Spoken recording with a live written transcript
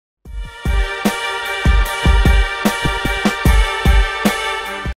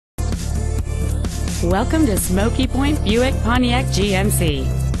Welcome to Smokey Point Buick Pontiac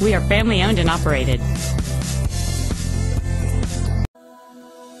GMC. We are family owned and operated.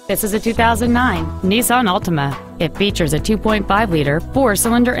 This is a 2009 Nissan Altima. It features a 2.5-liter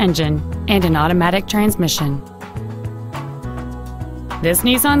four-cylinder engine and an automatic transmission. This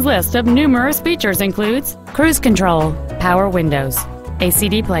Nissan's list of numerous features includes cruise control, power windows, a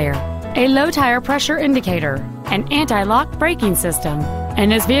CD player, a low tire pressure indicator, an anti-lock braking system,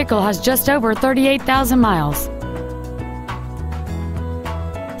 and this vehicle has just over 38,000 miles.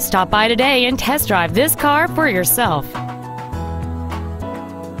 Stop by today and test drive this car for yourself.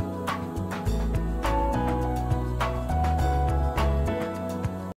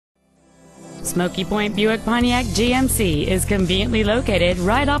 Smokey Point Buick Pontiac GMC is conveniently located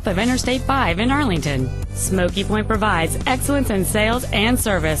right off of Interstate 5 in Arlington. Smokey Point provides excellence in sales and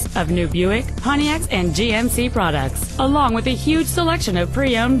service of new Buick, Pontiacs, and GMC products, along with a huge selection of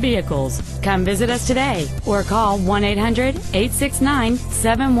pre-owned vehicles. Come visit us today or call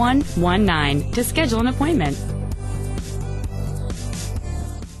 1-800-869-7119 to schedule an appointment.